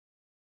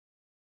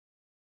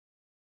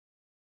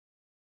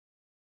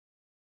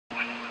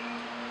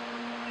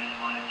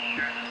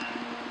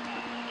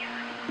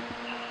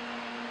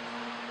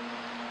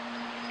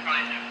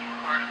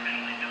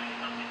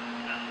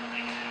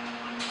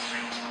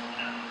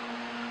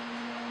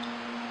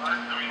I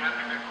mean, that's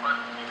a good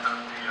question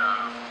because the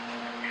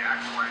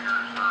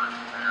actuators are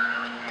there and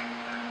everything.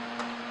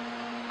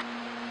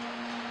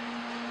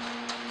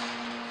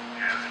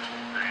 Yeah, they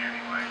should stay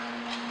anyway.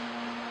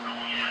 So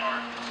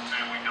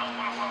we don't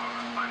want to weld on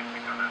the site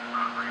because that's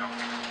not real.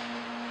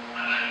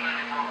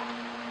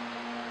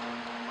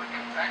 We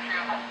can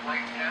actually have a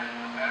flight test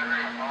the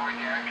battery on all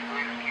the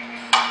actuators keep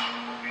these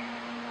moving.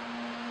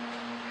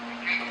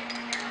 If you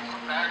put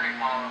battery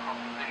power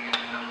from the thing, it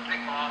doesn't take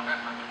a lot of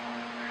effort to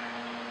move it.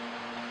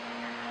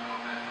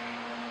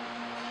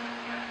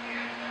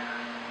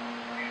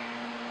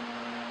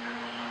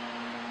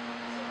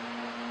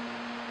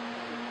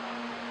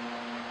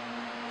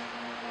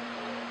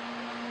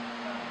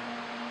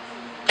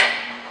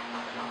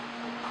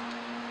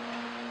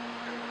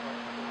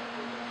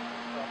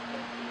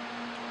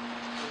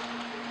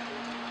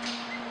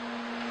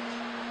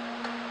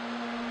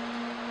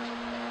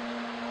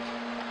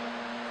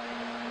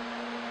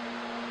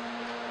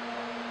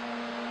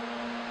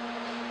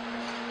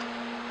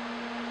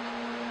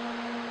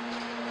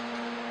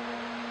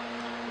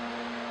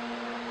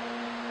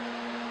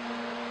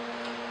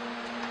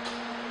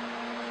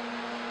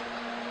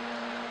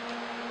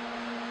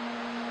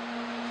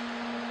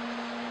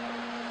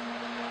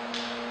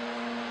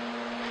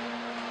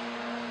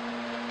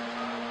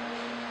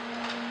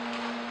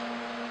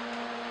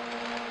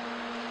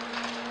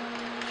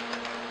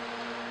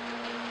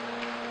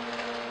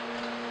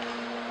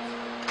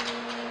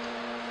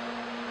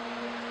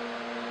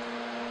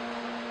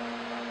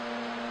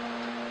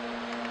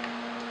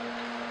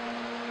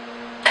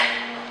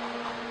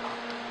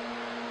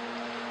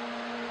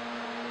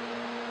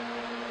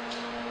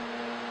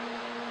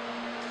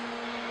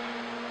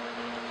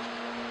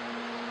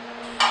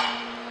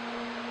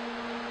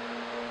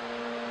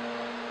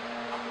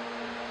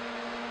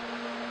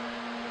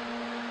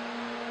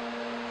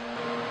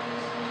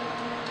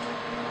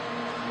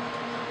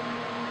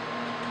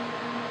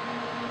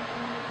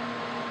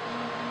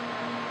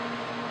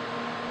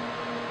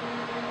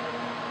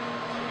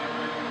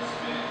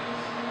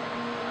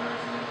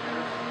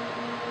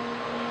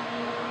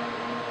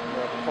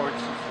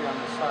 Ports you see on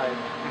the side,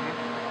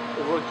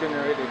 it will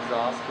generate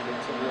exhaust because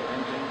it's a real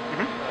engine.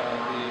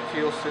 The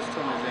fuel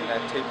system is in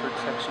that tapered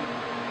section.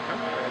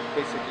 It's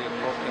basically a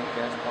propane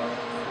gas bottle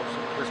for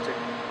simplistic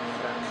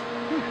sense.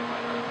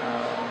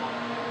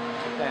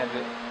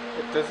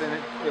 And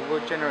it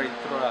will generate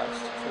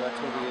thrust, so that's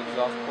where the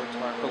exhaust ports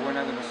are, but we're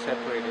not going to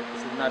separate it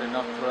because there's not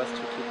enough thrust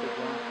to keep it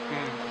going.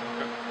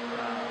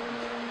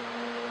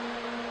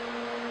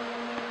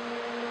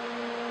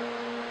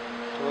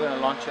 We're going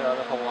to launch it out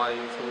of Hawaii,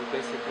 so we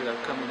basically are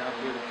coming out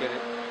here to get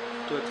it,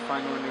 do its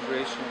final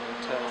integration and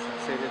test, and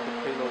say that the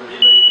payload is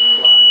ready to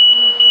fly,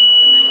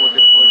 and then we'll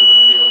deploy to the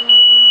field.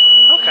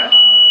 Okay.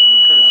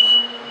 Because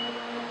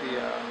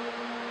the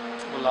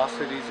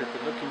velocities that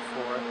they're looking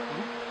for,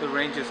 the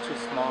range is too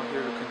small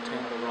here to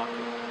contain the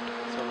rocket,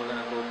 so we're going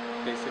to go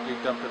basically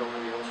dump it over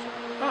the ocean.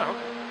 Oh,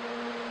 okay.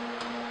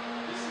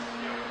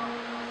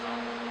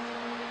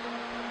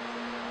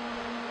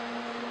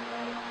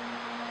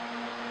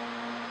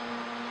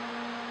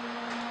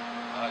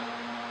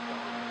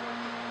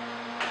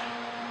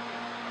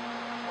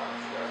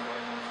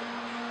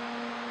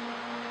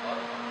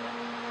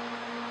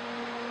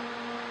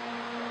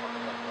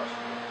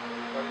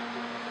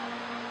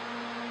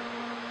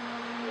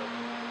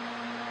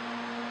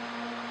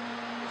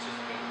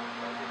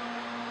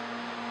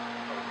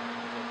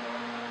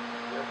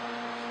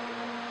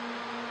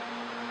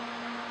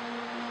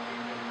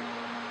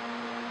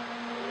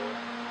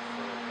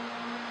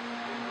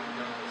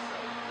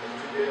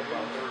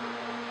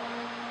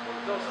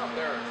 No, it's not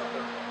there. It's not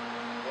their fault.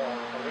 Well,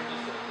 they're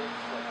just like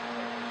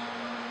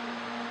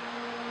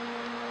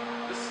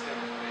this stem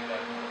made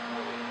that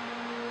really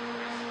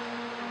crazy.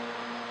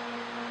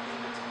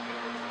 Even it's some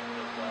favorites that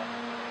built up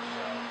and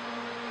shell.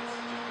 It's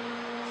stupid.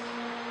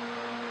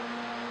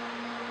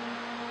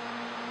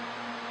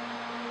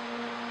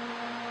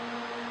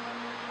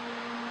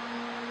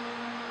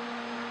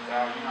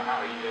 Sal, you know how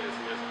he is.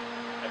 He doesn't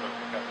ever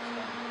pick up his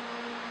phone.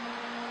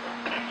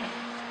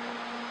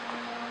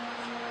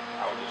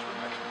 I would just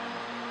remember him.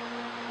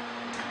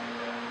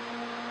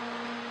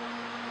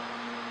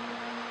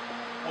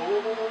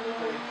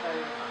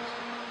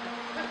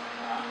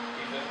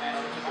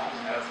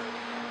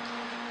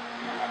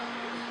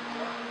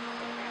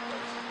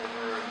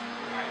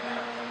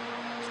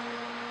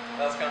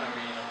 That's kind of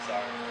mean, I'm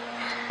sorry.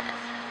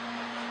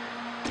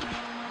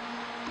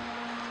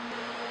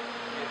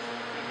 It's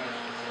pretty much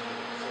just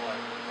so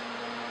like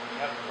you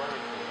have a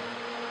vertical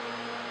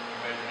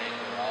measure an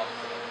angular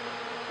offset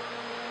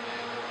and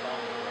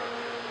horizontal wherever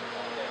it is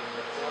horizontal.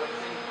 So what I'm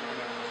saying is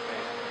pretty much the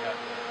space you have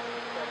to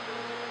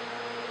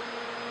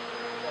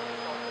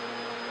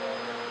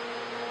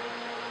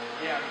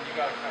yeah, I mean you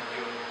gotta kind of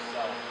do it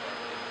yourself, but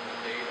the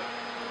data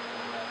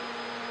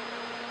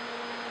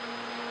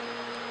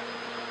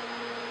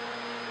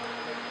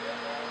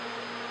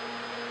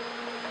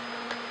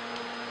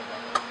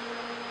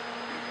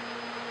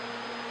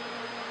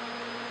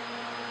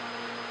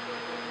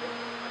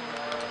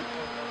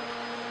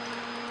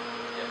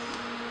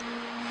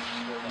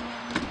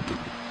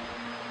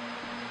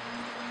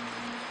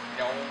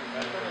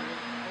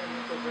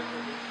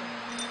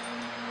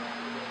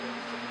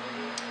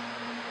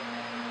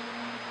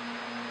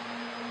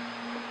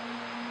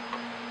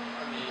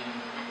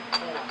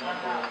can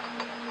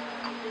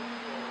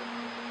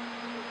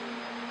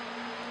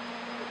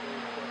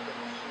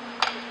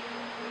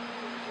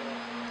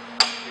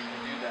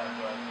do that,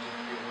 but just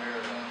be aware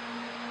that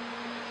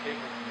the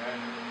table can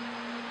measure,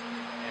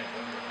 and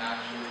when you're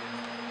actually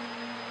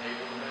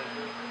able to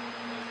measure,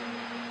 it's going to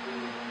be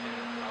completely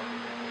dependent on how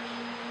big your fish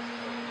is.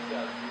 So you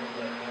got to feel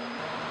that down.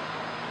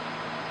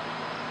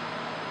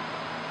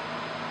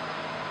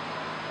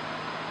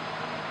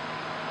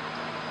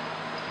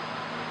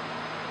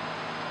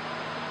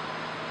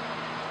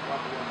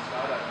 Probably on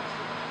skydiving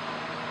school.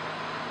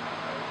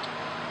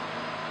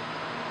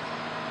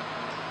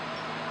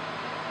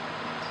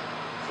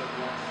 So if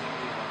you want to see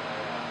me on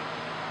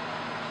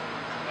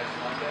next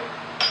Monday,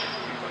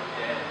 we put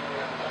dead.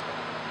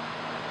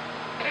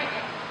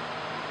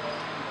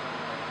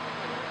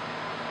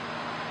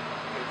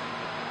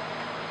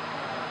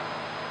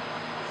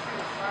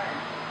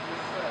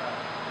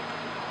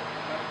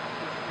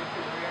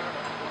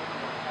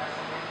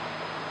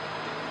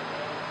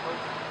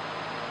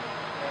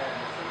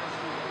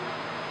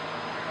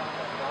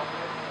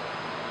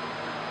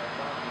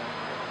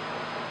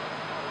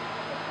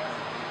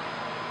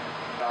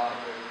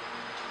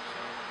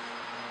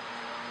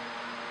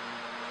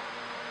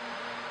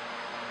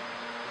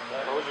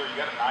 Closure, you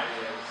got a knife?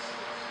 Yes.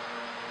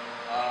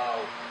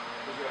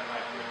 Who's got a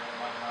knife here?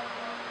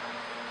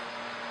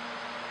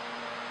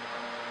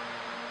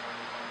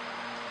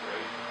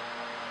 Great.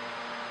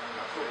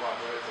 That's what watch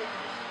it is.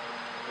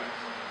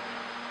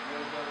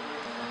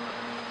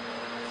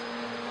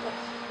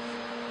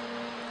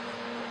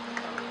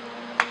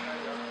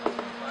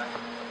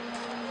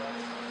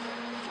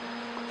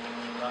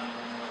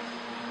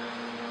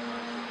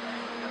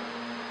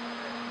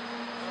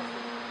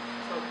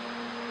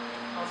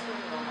 I'll send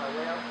it on my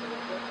way out to the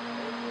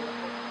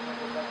airport, and I'll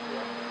go back to the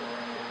office.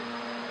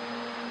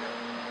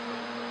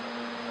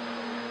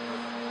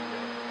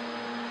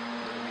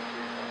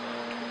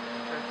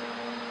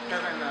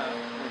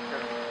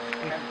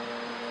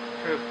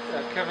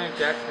 Kevin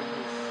Jackson,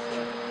 he's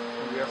in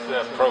the He's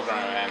airport. the program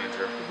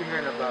manager. He'll be here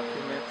in about a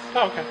few minutes.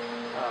 Oh, okay.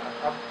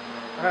 I'm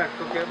gonna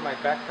go get my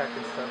backpack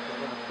and stuff.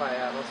 I'm gonna fly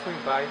out. I'll swing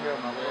by here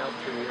on my way out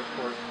to the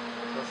airport.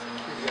 I'll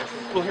see you guys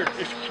in. Well, here,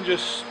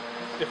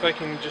 if I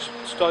can just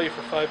stall you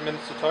for 5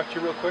 minutes to talk to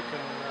you real quick,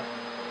 and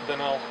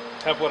then I'll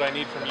have what I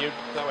need from you.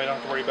 That way I don't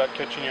have to worry about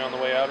catching you on the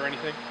way out or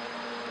anything.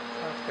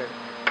 Sounds good.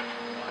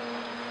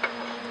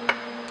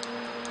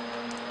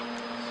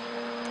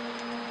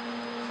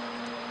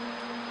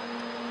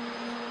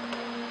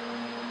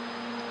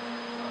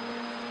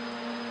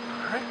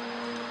 All right.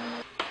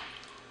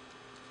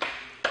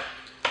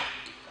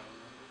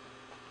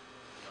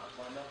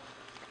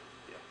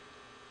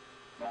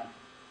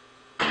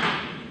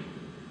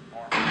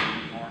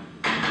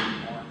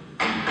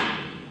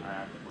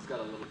 It's got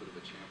a little bit of a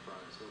chamfer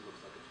on it, so it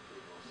looks like it's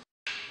pretty well.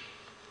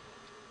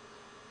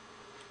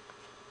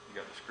 You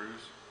got the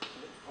screws?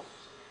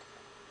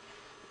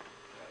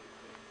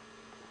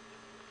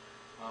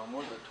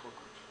 Where's that torque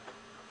wrench?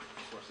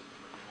 Of course, it's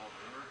moving all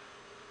over.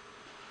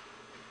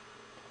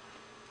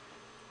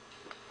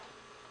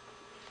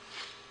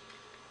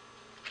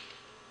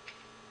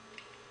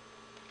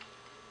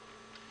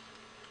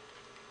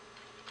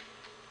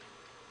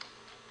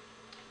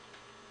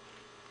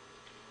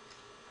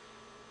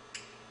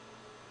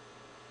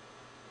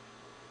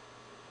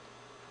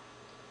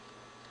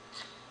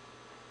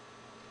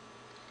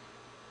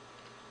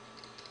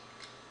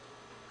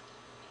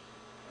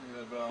 I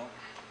got about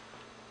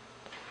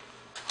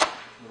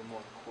a little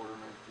more than a quarter,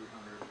 maybe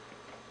 300.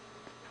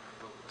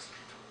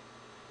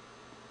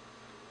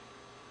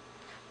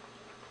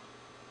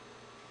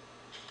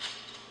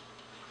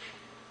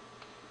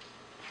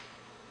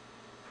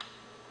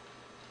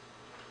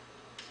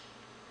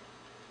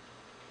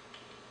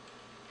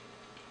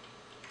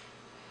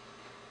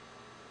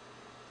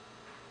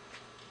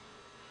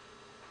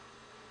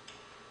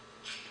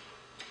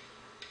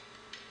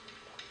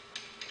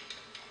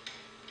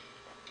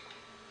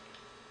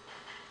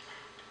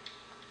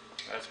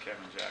 That's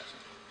Kevin Jackson.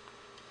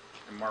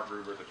 And Mark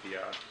Gruber, the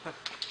PI.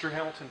 Drew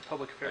Hamilton,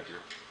 Public Affairs.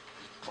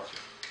 Thank you.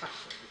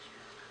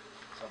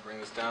 So I'll bring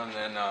this down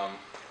and then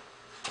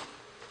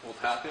we'll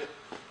tap it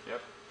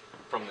Yep.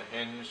 from the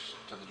hinge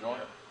to the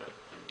joint. Yep.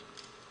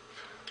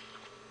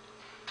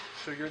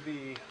 So you're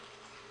the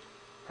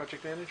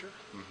project manager?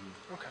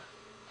 Mm-hmm. Okay.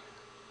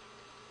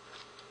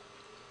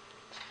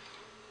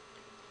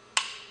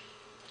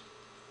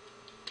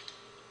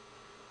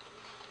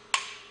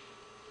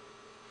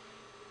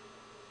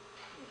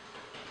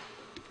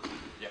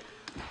 Yep.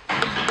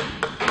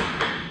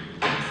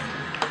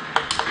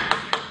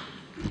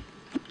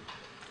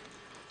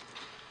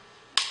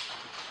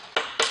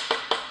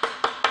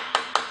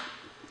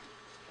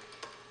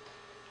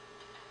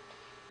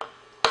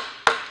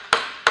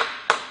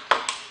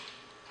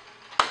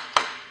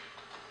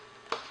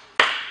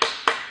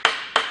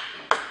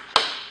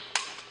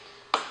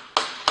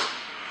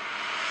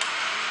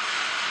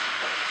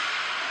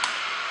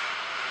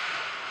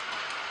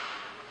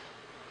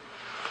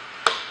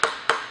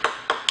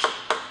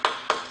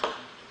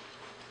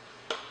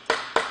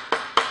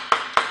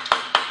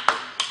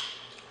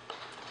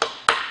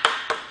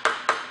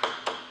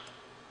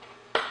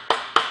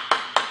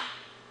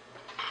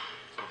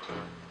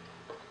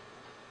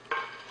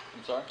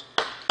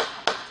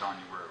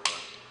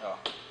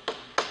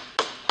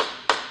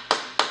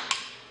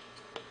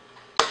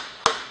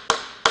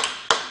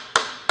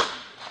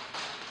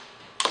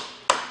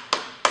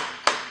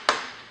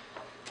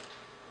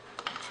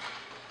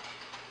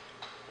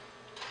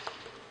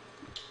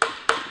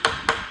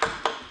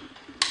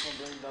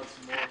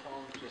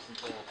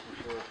 just until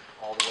we're sure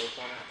all the weight's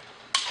on it,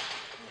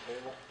 on the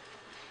table.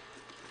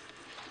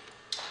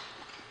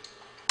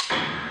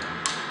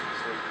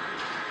 Sweet.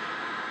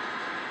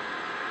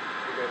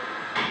 You're good.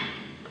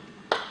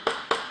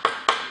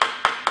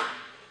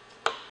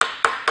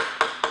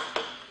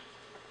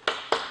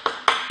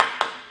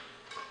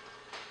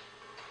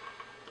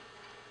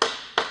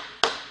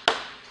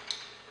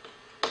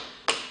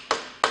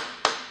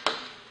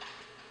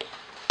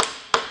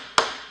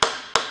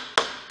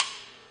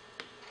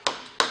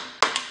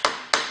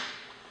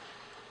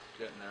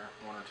 Getting there.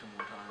 One or two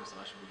more times,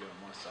 and I should be good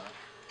on my side.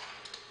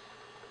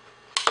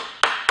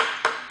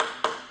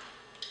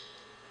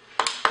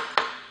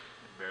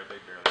 Barely.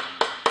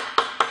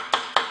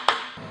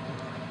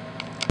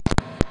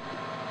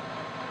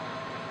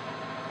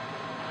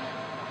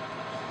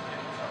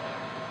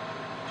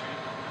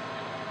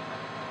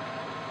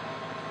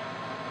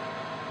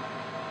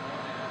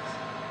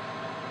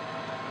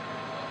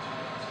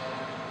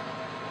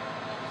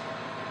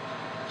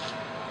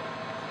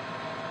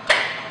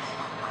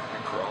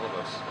 For all of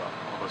us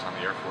on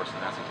the Air Force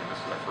and NASA team,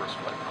 this is our first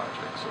flight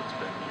project, so it's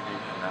been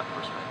unique from that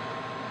perspective.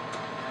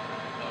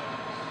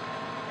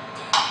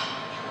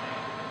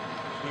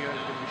 You guys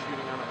are going to be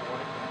shooting on a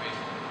Hawaii?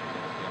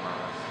 The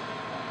MRS.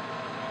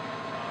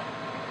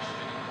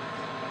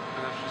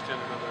 And that's just in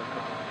another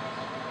couple.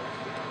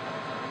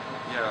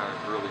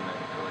 Yeah, early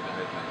to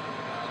mid-May.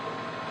 So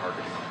we're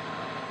targeting,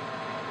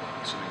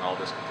 assuming all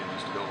this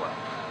continues to go well.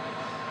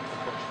 Of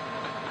course.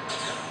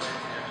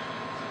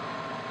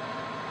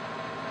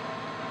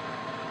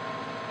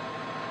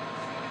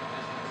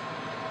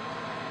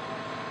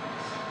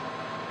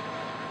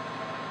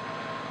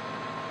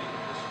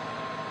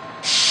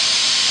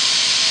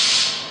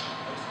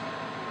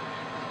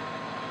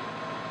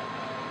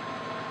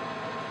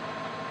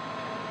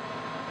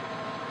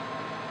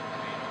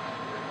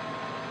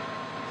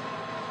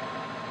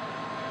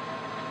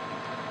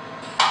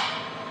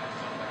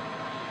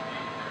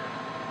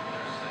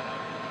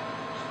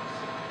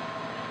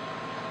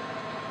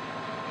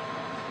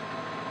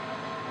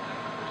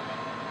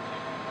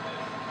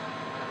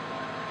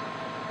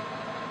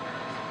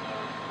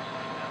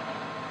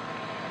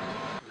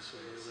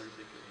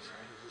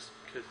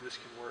 Because this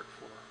can work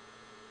for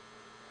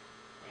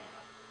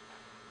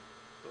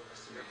both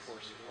the Air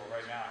Force Well,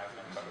 right now I have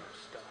no cover.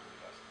 stuff,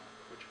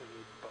 which we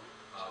need both.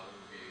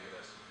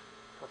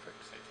 Perfect.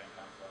 Say 10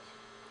 times less.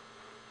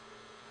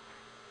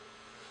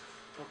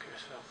 Okay,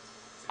 so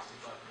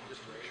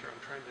just to make sure,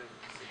 I'm trying to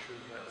make sure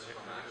that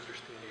I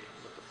understand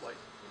what the flight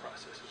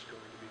process is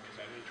going to be, because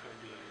I may try and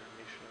do an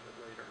animation of it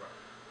later,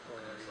 or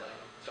a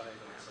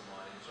diagram.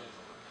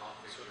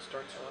 So it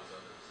starts off,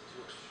 it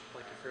looks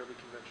like a fairly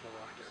conventional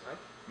rocket, right?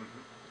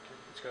 Mm-hmm. Okay.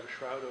 It's got a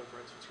shroud over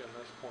it, so it's got a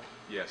nice point.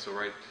 Yeah, so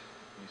right,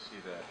 you see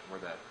that,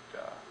 where that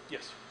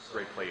Yes.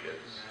 gray plate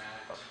is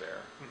up there,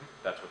 Mhm.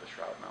 that's where the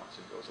shroud mounts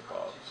and goes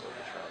above, so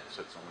the shroud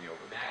sits only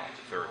over the top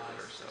third of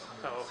it or so.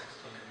 Oh, okay.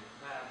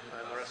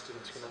 And the rest of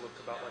it's going to look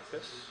about like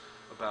this?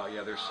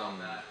 Yeah, there's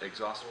some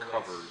exhaust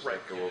covers Right.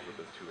 that go over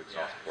the two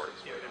exhaust ports.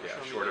 Yeah, But and yeah,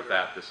 show me short the of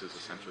other- that, this is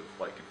essentially the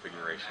flight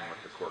configuration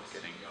with the cork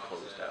getting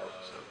closed out.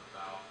 So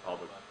all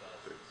the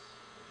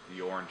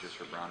orangish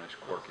or brownish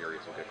cork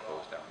areas will get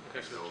closed out and Okay,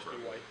 painted so it'll just over.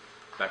 be white.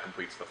 That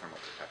completes the thermal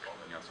protection.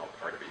 You know, it's all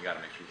part of it. You got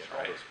to make sure you get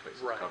all those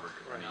places Right. covered,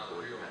 because Right.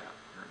 anywhere you're at,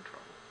 you're in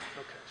trouble.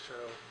 Okay, so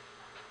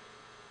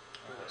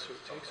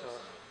it takes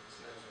off,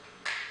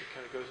 it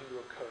kind of goes into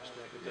a coast.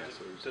 Now, Yeah, does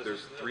so it-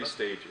 there's does it- three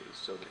stages.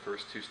 So the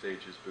first two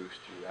stages boost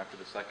you. After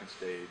the second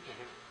stage,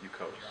 Mhm. you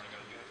coast,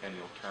 and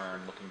you'll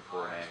turn looking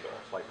for an angle,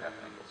 flight path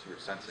angle. So you're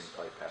sensing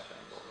flight path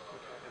angle.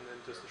 Okay, and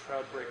then does the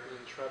shroud break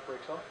when the shroud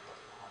breaks off?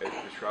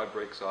 The shroud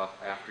breaks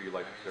off after you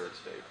light the third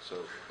stage.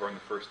 So during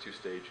the first two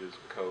stages,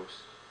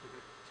 coast,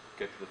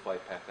 get to the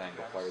flight path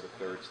angle, fire the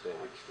third stage.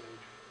 Which stage?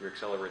 You're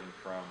accelerating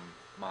from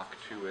Mach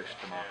 2-ish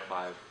to Mach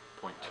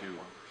 5.2,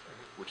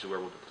 which is where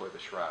we'll deploy the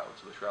shroud.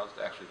 So the shroud's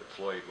actually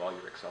deployed while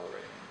you're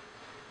accelerating.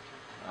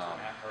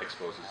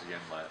 Exposes the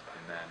inlet,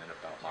 and then at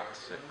about Mach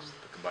 6,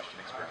 the combustion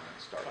experiment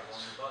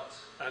starts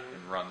And,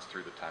 and runs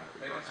through the time that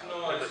we burn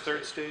out. and the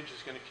third stage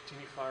is going to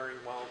continue firing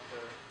while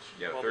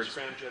Yeah, the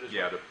scramjet is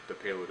running. the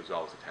payload is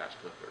always attached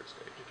to the third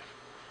stage.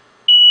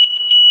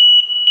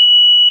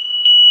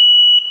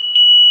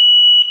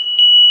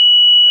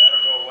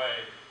 That'll go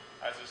away.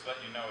 I was just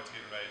letting you know it's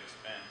getting ready to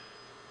spin.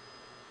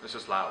 It's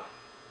just loud.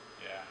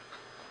 Yeah.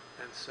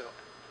 And so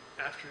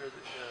after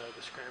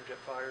the scramjet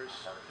fires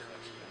and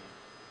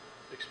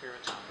the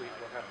experiment's complete,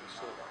 what happens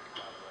to the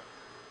rocket?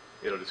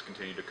 It'll just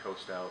continue to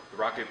coast out.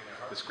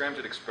 The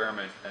scramjet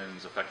experiment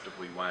ends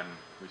effectively when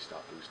we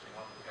stop boosting.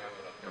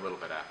 A little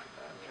bit after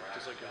that.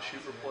 Does like a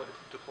chute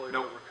deploy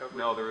No, for recovery?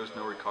 no, there is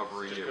no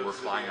recovery. Just We're goes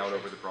through flying the out ocean.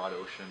 over the broad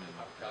ocean and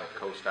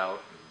coast out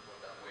and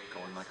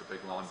going like a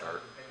big lawn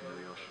dart into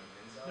the ocean.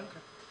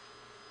 Okay.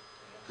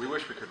 We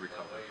wish we could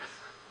recover.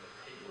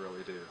 We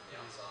really do.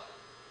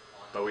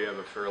 But we have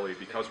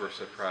because we're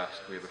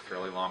suppressed, we have a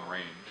fairly long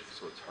range,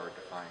 so it's hard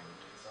to find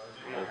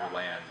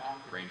overland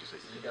ranges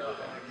that you could go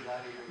within.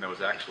 And that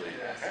was actually,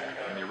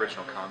 and the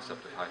original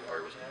concept of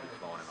HIFiRE was going to be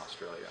flown in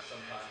Australia.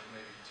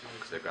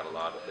 Because they've got a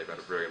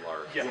very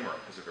large, Boomer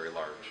is a very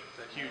large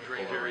That huge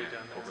range area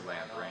down there.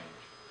 overland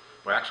range.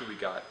 Well, actually we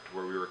got to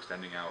where we were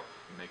extending out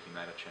and making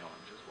that a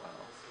challenge as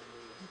well.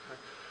 Okay.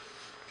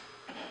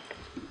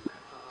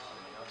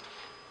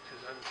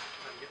 Because I'm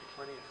getting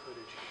plenty of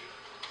footage here.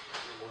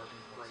 They work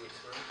great.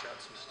 We've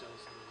got some stills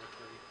that look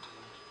great.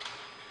 And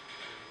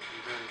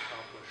they're very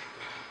accomplished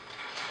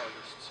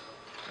artists. So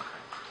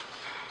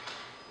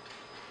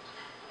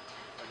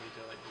I need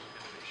to let you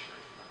information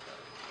about that.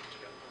 Put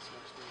together this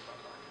next thing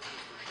about mine.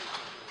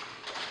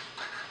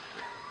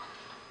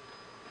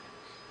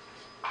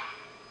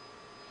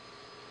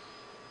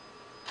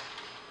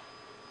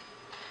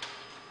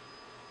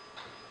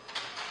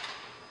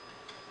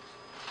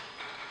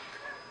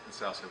 It's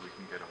also we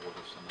can get a hold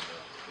of some of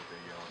the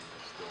video and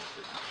the stills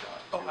that you shot.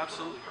 Oh, too.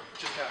 absolutely.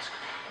 Just ask.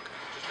 Okay.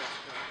 Just ask.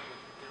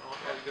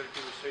 All you got to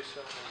do is say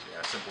so.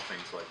 Yeah, simple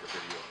things like a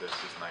video of this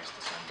is nice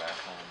to send back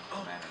home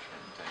to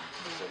management and things.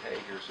 And say, hey,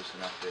 here's just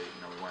an update.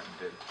 We went and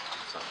did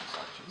such and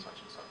such and such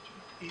and such.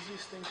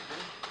 Easiest thing to do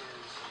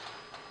is